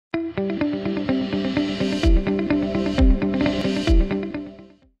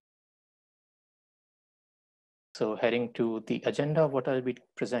So heading to the agenda of what I'll be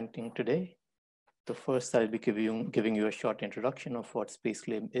presenting today. The first, I'll be giving you a short introduction of what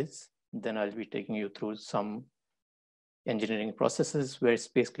SpaceClaim is. Then I'll be taking you through some engineering processes where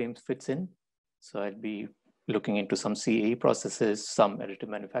SpaceClaim fits in. So I'll be looking into some CAE processes, some additive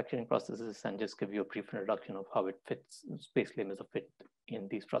manufacturing processes, and just give you a brief introduction of how it fits. SpaceClaim is a fit in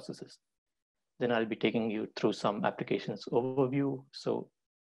these processes. Then I'll be taking you through some applications overview. So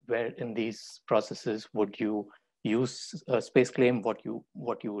where in these processes would you use SpaceClaim, what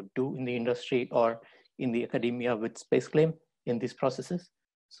you would do in the industry or in the academia with SpaceClaim in these processes.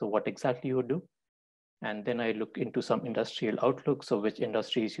 So what exactly you would do. And then I look into some industrial outlook. So which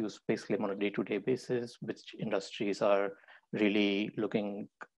industries use SpaceClaim on a day-to-day basis, which industries are really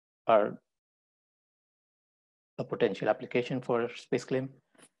are a potential application for SpaceClaim.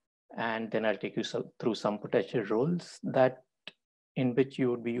 And then I'll take you through some potential roles in which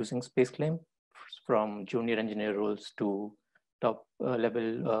you would be using SpaceClaim, from junior engineer roles to top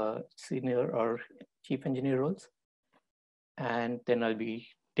level senior or chief engineer roles. And then I'll be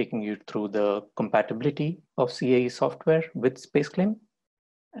taking you through the compatibility of CAE software with SpaceClaim.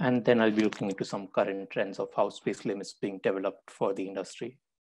 And then I'll be looking into some current trends of how SpaceClaim is being developed for the industry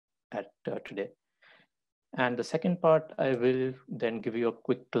today. And the second part, I will then give you a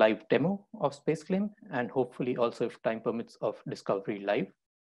quick live demo of SpaceClaim, and hopefully also, if time permits, of Discovery Live,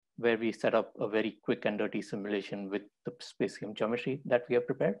 where we set up a very quick and dirty simulation with the SpaceClaim geometry that we have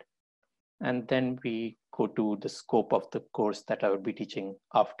prepared. And then we go to the scope of the course that I would be teaching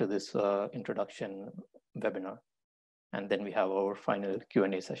after this introduction webinar. And then we have our final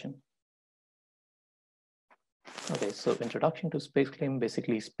Q&A session. Okay, so introduction to SpaceClaim.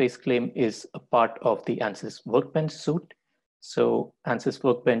 Basically, SpaceClaim is a part of the ANSYS Workbench suite. So ANSYS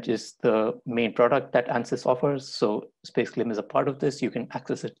Workbench is the main product that ANSYS offers. So SpaceClaim is a part of this. You can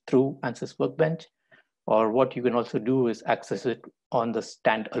access it through ANSYS Workbench, or what you can also do is access it on the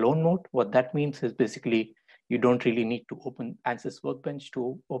standalone mode. What that means is basically you don't really need to open ANSYS Workbench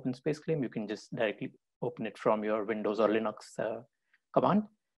to open SpaceClaim. You can just directly open it from your Windows or Linux command.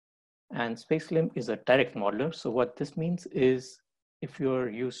 And SpaceClaim is a direct modeler. So what this means is if you're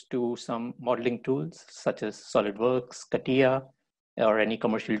used to some modeling tools such as SolidWorks, CATIA, or any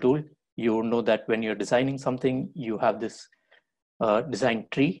commercial tool, you know that when you're designing something, you have this design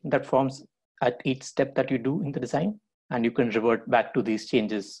tree that forms at each step that you do in the design, and you can revert back to these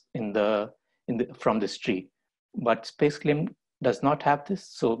changes from this tree. But SpaceClaim does not have this.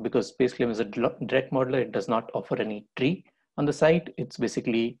 So because SpaceClaim is a direct modeler, it does not offer any tree on the side. It's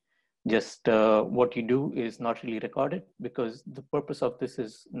basically just what you do is not really recorded, because the purpose of this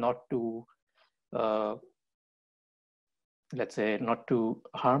is not to, let's say, not to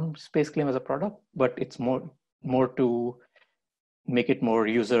harm SpaceClaim as a product, but it's more to make it more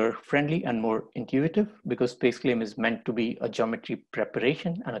user friendly and more intuitive, because SpaceClaim is meant to be a geometry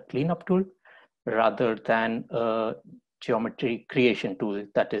preparation and a cleanup tool rather than a geometry creation tool.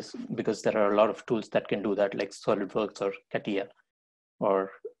 That is because there are a lot of tools that can do that, like SolidWorks or CATIA or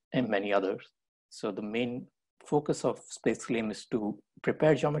and many others. So the main focus of SpaceClaim is to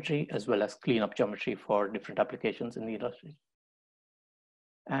prepare geometry as well as clean up geometry for different applications in the industry.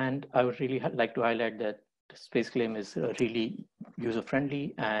 And I would really like to highlight that SpaceClaim is a really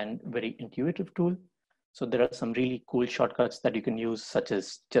user-friendly and very intuitive tool. So there are some really cool shortcuts that you can use, such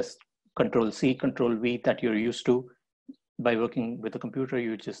as just Control-C, Control-V that you're used to. By working with a computer,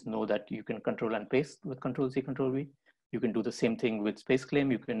 you just know that you can control and paste with Control-C, Control-V. You can do the same thing with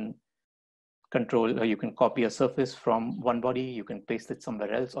SpaceClaim. You can you can copy a surface from one body, you can paste it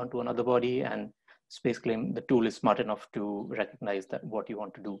somewhere else onto another body, and SpaceClaim, the tool is smart enough to recognize that what you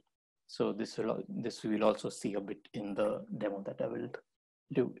want to do. So this we'll also see a bit in the demo that I will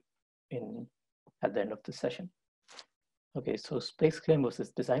do at the end of the session. Okay, so SpaceClaim versus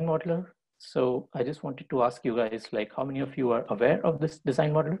Design Modeler. So I just wanted to ask you guys, like, how many of you are aware of this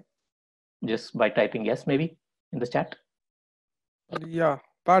Design Modeler? Just by typing yes, maybe, in the chat. Yeah,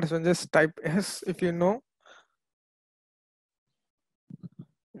 participant, just type yes if you know.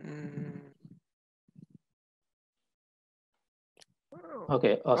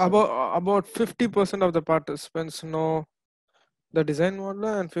 Okay, awesome. About 50% of the participants know the design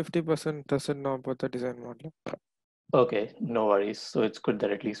modeler and 50% doesn't know about the design modeler. Okay, no worries. So it's good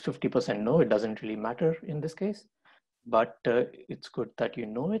that at least 50% know. It doesn't really matter in this case, but it's good that you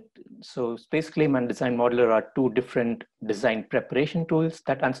know it. So SpaceClaim and Design Modeler are two different design preparation tools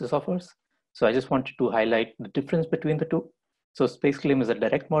that ANSYS offers. So I just wanted to highlight the difference between the two. So SpaceClaim is a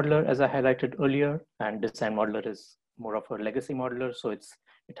direct modeler, as I highlighted earlier, and Design Modeler is more of a legacy modeler. So it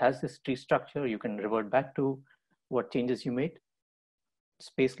has this tree structure. You can revert back to what changes you made.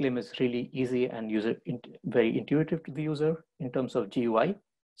 SpaceClaim is really easy and very intuitive to the user in terms of GUI.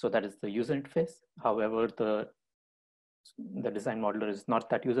 So that is the user interface. However, the design modeler is not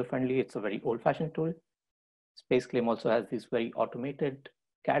that user-friendly. It's a very old-fashioned tool. SpaceClaim also has these very automated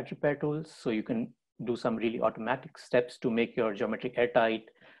CAD repair tools. So you can do some really automatic steps to make your geometry airtight,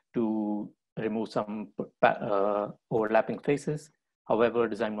 to remove some overlapping faces. However,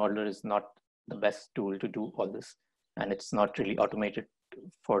 design modeler is not the best tool to do all this. And it's not really automated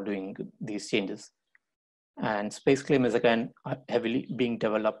for doing these changes. And SpaceClaim is again heavily being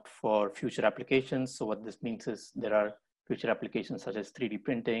developed for future applications. So what this means is there are future applications such as 3D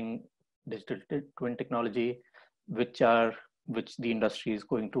printing, digital twin technology, which the industry is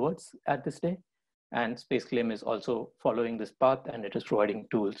going towards at this day. And SpaceClaim is also following this path, and it is providing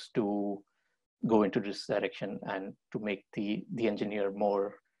tools to go into this direction and to make the engineer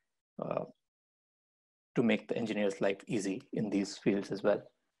more, to make the engineer's life easy in these fields as well.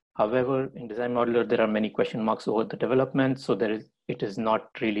 However, in Design Modeler, there are many question marks over the development. So it is not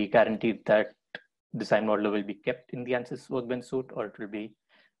really guaranteed that Design Modeler will be kept in the ANSYS Workbench suite, or it will be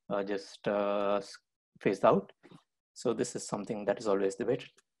just phased out. So this is something that is always debated.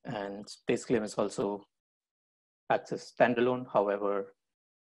 And SpaceClaim is also accessed standalone. However,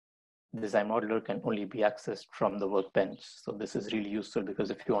 Design Modeler can only be accessed from the Workbench. So this is really useful because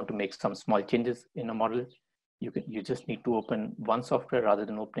if you want to make some small changes in a model, you just need to open one software rather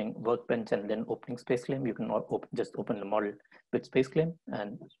than opening Workbench and then opening SpaceClaim. You can just open the model with SpaceClaim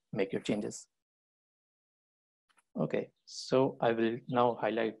and make your changes. Okay, so I will now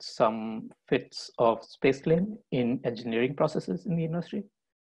highlight some fits of SpaceClaim in engineering processes in the industry.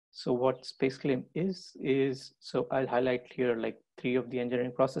 So what SpaceClaim is, so I'll highlight here like 3 of the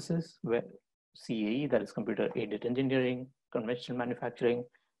engineering processes, where CAE, that is computer aided engineering, conventional manufacturing,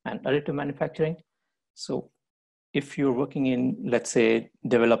 and additive manufacturing. So if you're working in, let's say,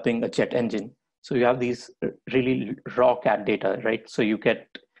 developing a jet engine, so you have these really raw CAD data, right? So you get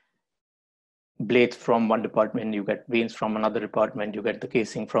blades from one department, you get vanes from another department, you get the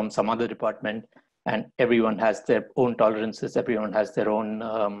casing from some other department, and everyone has their own tolerances, everyone has their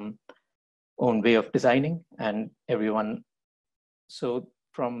own way of designing, and you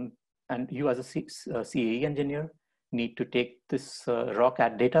as a CAE engineer need to take this raw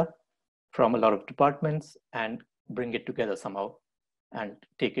CAD data from a lot of departments and bring it together somehow and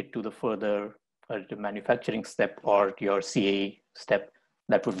take it to the further manufacturing step or your CAE step.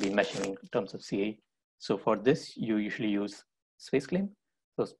 That would be meshing in terms of CAE. So for this, you usually use SpaceClaim.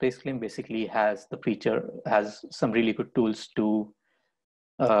 So SpaceClaim basically has some really good tools to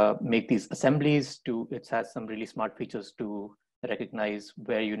make these assemblies. It has some really smart features to recognize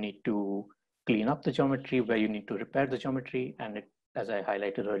where you need to clean up the geometry, where you need to repair the geometry. And it, as I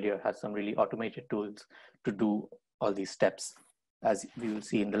highlighted earlier, has some really automated tools to do all these steps. As we will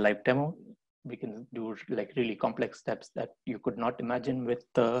see in the live demo, we can do like really complex steps that you could not imagine with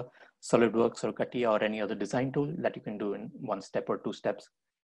SolidWorks or CATIA or any other design tool that you can do in 1 step or 2 steps.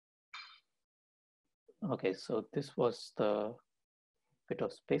 Okay, so this was the bit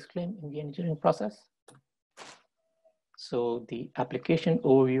of SpaceClaim in the engineering process. So the application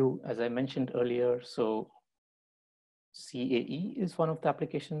overview, as I mentioned earlier, so CAE is one of the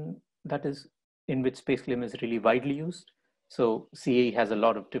applications that is in which SpaceClaim is really widely used. So CAE has a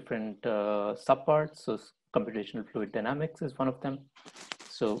lot of different subparts. So computational fluid dynamics is one of them.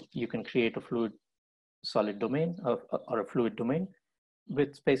 So you can create a fluid solid domain or a fluid domain.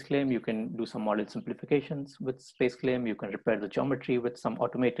 With SpaceClaim, you can do some model simplifications. With SpaceClaim, you can repair the geometry with some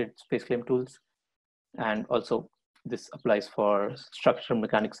automated SpaceClaim tools. And also this applies for structural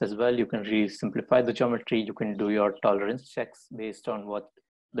mechanics as well. You can really simplify the geometry. You can do your tolerance checks based on what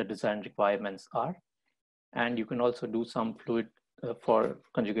the design requirements are. And you can also do some fluid for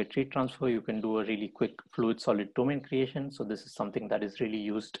conjugate heat transfer. You can do a really quick fluid solid domain creation. So this is something that is really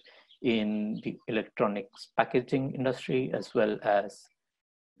used in the electronics packaging industry, as well as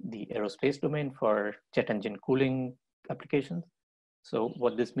the aerospace domain for jet engine cooling applications. So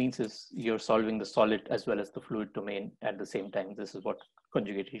what this means is you're solving the solid as well as the fluid domain at the same time. This is what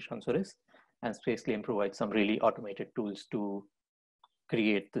conjugate heat transfer is. And SpaceClaim provides some really automated tools to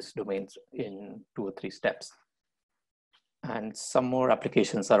create these domains in 2 or 3 steps. And some more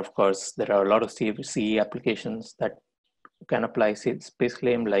applications are, of course, there are a lot of CE applications that can apply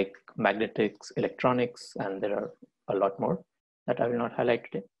SpaceClaim, like magnetics, electronics, and there are a lot more that I will not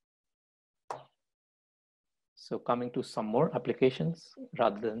highlight today. So coming to some more applications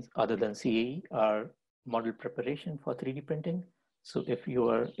other than CAE are model preparation for 3D printing. So if you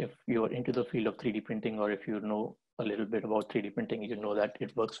are into the field of 3D printing, or if you know a little bit about 3D printing, you know that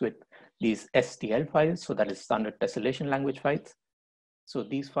it works with these STL files. So that is standard tessellation language files. So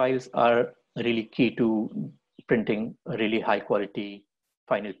these files are really key to printing a really high quality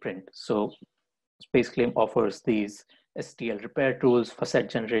final print. So SpaceClaim offers these STL repair tools, facet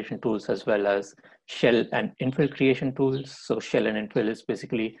generation tools, as well as shell and infill creation tools. So shell and infill is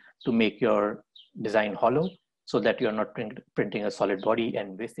basically to make your design hollow so that you're not printing a solid body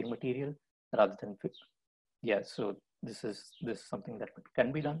and wasting material rather than, yeah, so this is something that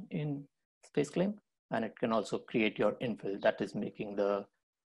can be done in SpaceClaim, and it can also create your infill, that is making the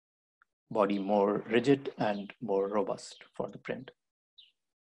body more rigid and more robust for the print.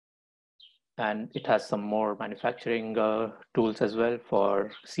 And it has some more manufacturing tools as well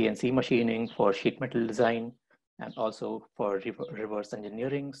for CNC machining, for sheet metal design, and also for reverse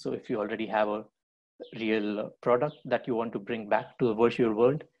engineering. So if you already have a real product that you want to bring back to the virtual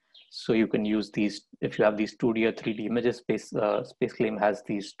world, so you can use these. If you have these 2D or 3D images, SpaceClaim has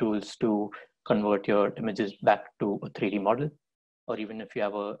these tools to convert your images back to a 3D model, or even if you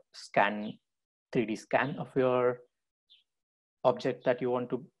have a 3D scan of your object that you want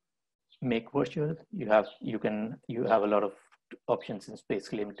to make virtual, you have a lot of options in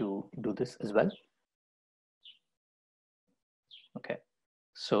SpaceClaim to do this as well. Okay,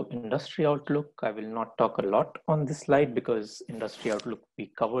 so industry outlook, I will not talk a lot on this slide because industry outlook,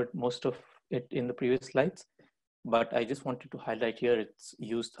 we covered most of it in the previous slides, but I just wanted to highlight here it's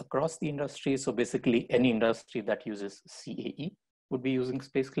used across the industry. So basically any industry that uses CAE would be using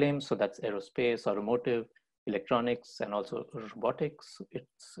SpaceClaim. So that's aerospace, automotive, electronics, and also robotics.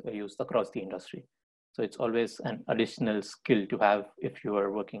 It's used across the industry. So it's always an additional skill to have if you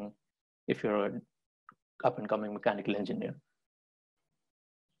are working, if you're an up and coming mechanical engineer.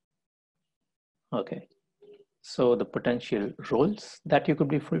 Okay, so the potential roles that you could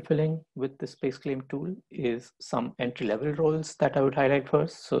be fulfilling with the SpaceClaim tool is some entry-level roles that I would highlight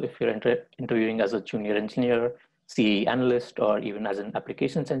first. So if you're interviewing as a junior engineer, CAE analyst, or even as an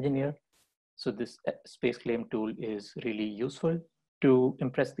applications engineer, so this SpaceClaim tool is really useful to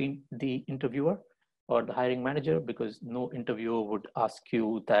impress the interviewer or the hiring manager, because no interviewer would ask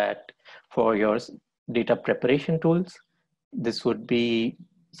you that for your data preparation tools. This would be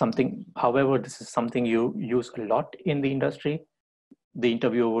something, however, this is something you use a lot in the industry. The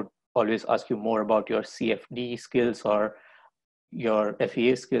interviewer would always ask you more about your CFD skills or your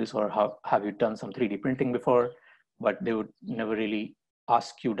FEA skills, or how have you done some 3D printing before, but they would never really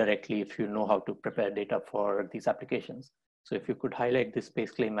ask you directly if you know how to prepare data for these applications. So if you could highlight this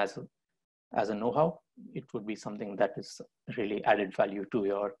SpaceClaim as a know-how, it would be something that is really added value to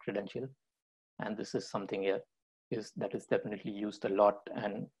your credential. And this is something that is definitely used a lot,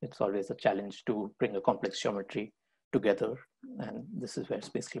 and it's always a challenge to bring a complex geometry together. And this is where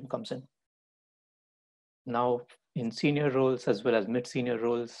SpaceClaim comes in. Now, in senior roles as well as mid-senior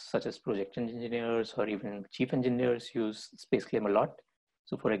roles, such as project engineers or even chief engineers, use SpaceClaim a lot.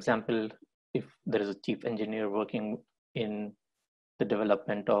 So for example, if there is a chief engineer working in the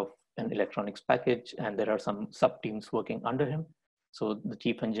development of an electronics package and there are some sub-teams working under him, so the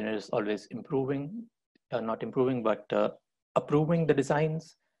chief engineer is always approving the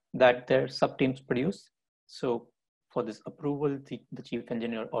designs that their sub-teams produce. So for this approval, the chief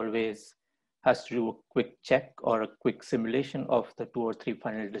engineer always has to do a quick check or a quick simulation of the 2 or 3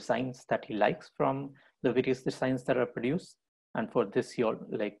 final designs that he likes from the various designs that are produced. And for this,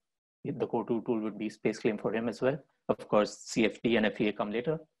 the go-to tool would be SpaceClaim for him as well. Of course, CFD and FEA come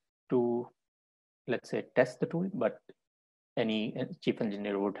later to, let's say, test the tool, but any chief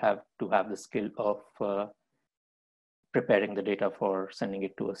engineer would have to have the skill of preparing the data for sending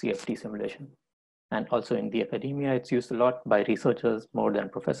it to a CFD simulation. And also in the academia, it's used a lot by researchers more than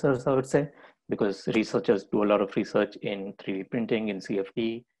professors, I would say, because researchers do a lot of research in 3D printing, in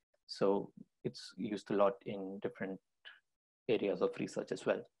CFD. So it's used a lot in different areas of research as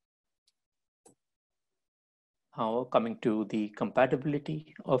well. Now coming to the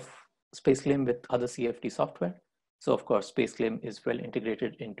compatibility of SpaceClaim with other CFD software. So of course, SpaceClaim is well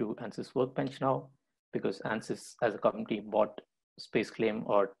integrated into ANSYS Workbench now, because ANSYS as a company bought SpaceClaim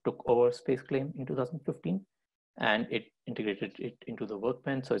or took over SpaceClaim in 2015, and it integrated it into the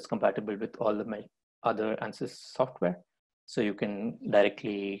Workbench. So it's compatible with all the other ANSYS software. So you can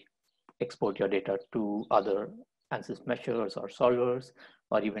directly export your data to other ANSYS measures or solvers,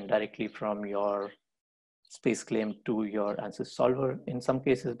 or even directly from your SpaceClaim to your ANSYS solver in some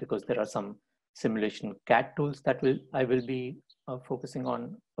cases, because there are some simulation CAD tools that I will be focusing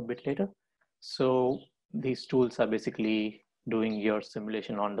on a bit later. So these tools are basically doing your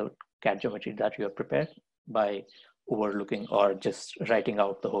simulation on the CAD geometry that you have prepared by overlooking or just writing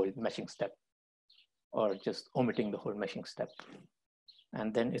out the whole meshing step, or just omitting the whole meshing step.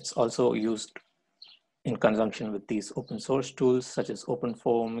 And then it's also used in conjunction with these open source tools such as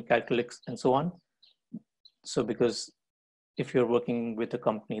OpenFOAM, Calculix, and so on. So because if you're working with a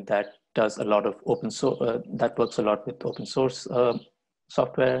company that does a lot of open source, that works a lot with open source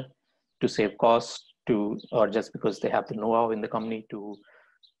software to save costs, or just because they have the know-how in the company to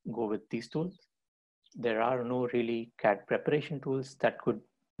go with these tools, there are no really CAD preparation tools that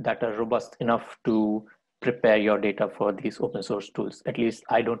are robust enough to prepare your data for these open source tools. At least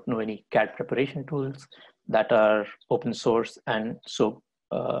I don't know any CAD preparation tools that are open source and so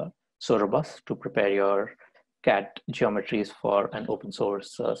robust to prepare your CAD geometries for an open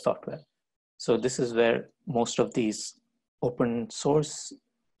source software. So this is where most of these open source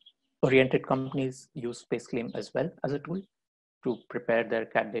oriented companies use SpaceClaim as well as a tool to prepare their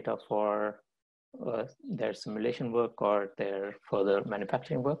CAD data for their simulation work or their further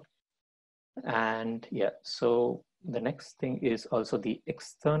manufacturing work. And yeah, so the next thing is also the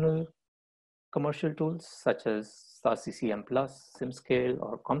external commercial tools such as CCM+, SimScale,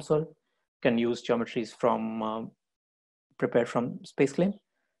 or COMSOL can use geometries from prepared from SpaceClaim.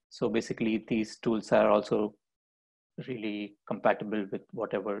 So basically these tools are also really compatible with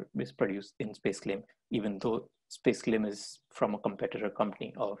whatever is produced in SpaceClaim, even though SpaceClaim is from a competitor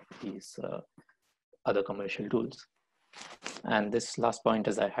company of these other commercial tools. And this last point,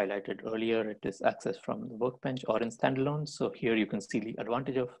 as I highlighted earlier, it is accessed from the workbench or in standalone. So here you can see the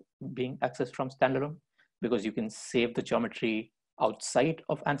advantage of being accessed from standalone, because you can save the geometry outside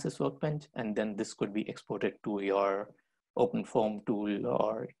of ANSYS workbench, and then this could be exported to your OpenFOAM tool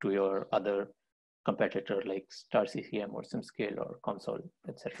or to your other competitor like StarCCM or SimScale or COMSOL,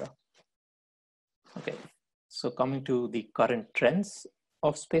 etc. Okay, so coming to the current trends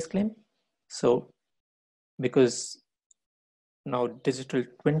of SpaceClaim. So because now digital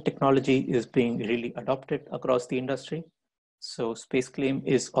twin technology is being really adopted across the industry, so SpaceClaim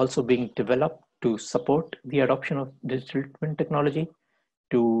is also being developed to support the adoption of digital twin technology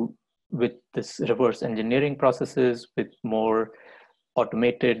with this reverse engineering processes, with more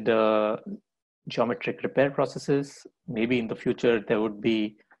automated geometric repair processes. Maybe in the future there would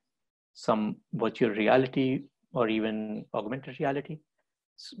be some virtual reality or even augmented reality,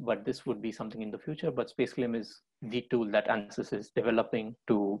 but this would be something in the future. But SpaceClaim is the tool that ANSYS is developing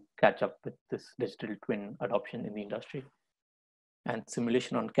to catch up with this digital twin adoption in the industry. And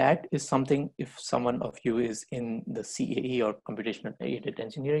simulation on CAD is something, if someone of you is in the CAE or computational aided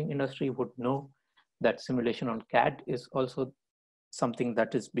engineering industry, would know that simulation on CAD is also something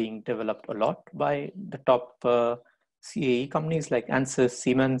that is being developed a lot by the top CAE companies like ANSYS,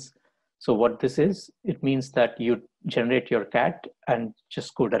 Siemens. So what this is, it means that you generate your CAD and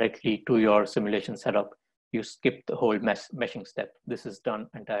just go directly to your simulation setup. You skip the whole meshing step. This is done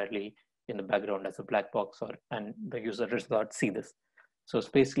entirely in the background as a black box, and the user does not see this. So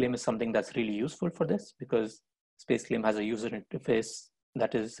SpaceClaim is something that's really useful for this, because SpaceClaim has a user interface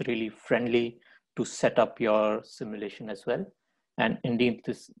that is really friendly to set up your simulation as well. And indeed,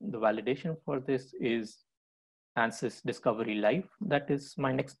 the validation for this is ANSYS Discovery Live. That is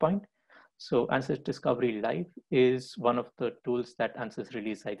my next point. So ANSYS Discovery Live is one of the tools that ANSYS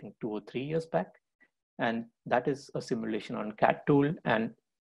released, I think, 2 or 3 years back. And that is a simulation on CAD tool. And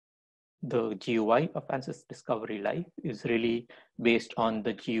the GUI of ANSYS Discovery Live is really based on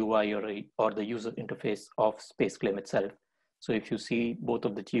the GUI or the user interface of SpaceClaim itself. So if you see both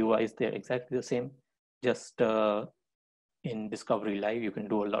of the GUIs, they're exactly the same. Just in Discovery Live, you can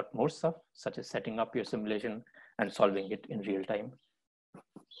do a lot more stuff, such as setting up your simulation and solving it in real time.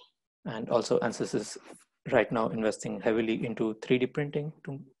 And also ANSYS is right now investing heavily into 3D printing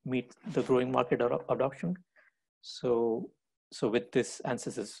to meet the growing market adoption. So with this,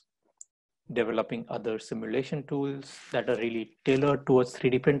 ANSYS is developing other simulation tools that are really tailored towards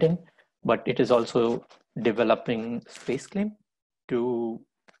 3D printing, but it is also developing SpaceClaim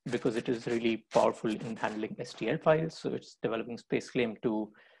because it is really powerful in handling STL files. So it's developing SpaceClaim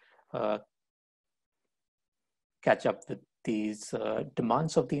to catch up with these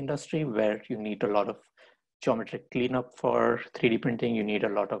demands of the industry, where you need a lot of geometric cleanup for 3D printing. You need a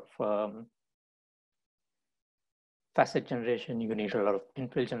lot of facet generation. You need a lot of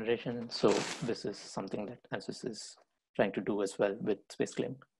infill generation. So this is something that ANSYS is trying to do as well with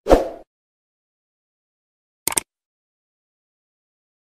SpaceClaim.